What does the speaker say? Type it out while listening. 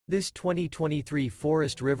This 2023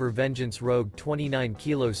 Forest River Vengeance Rogue 29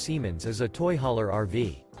 kg Siemens is a toy hauler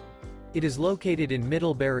RV. It is located in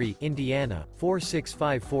Middlebury, Indiana,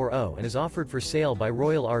 46540 and is offered for sale by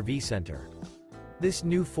Royal RV Center. This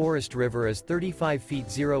new Forest River is 35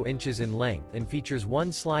 feet 0 inches in length and features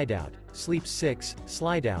one slide-out, sleeps 6,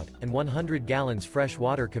 slide-out, and 100 gallons fresh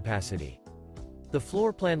water capacity. The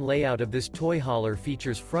floor plan layout of this toy hauler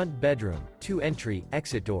features front bedroom, 2 entry,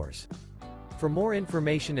 exit doors. For more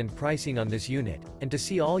information and pricing on this unit, and to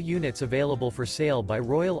see all units available for sale by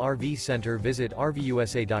Royal RV Center, visit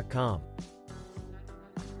RVUSA.com.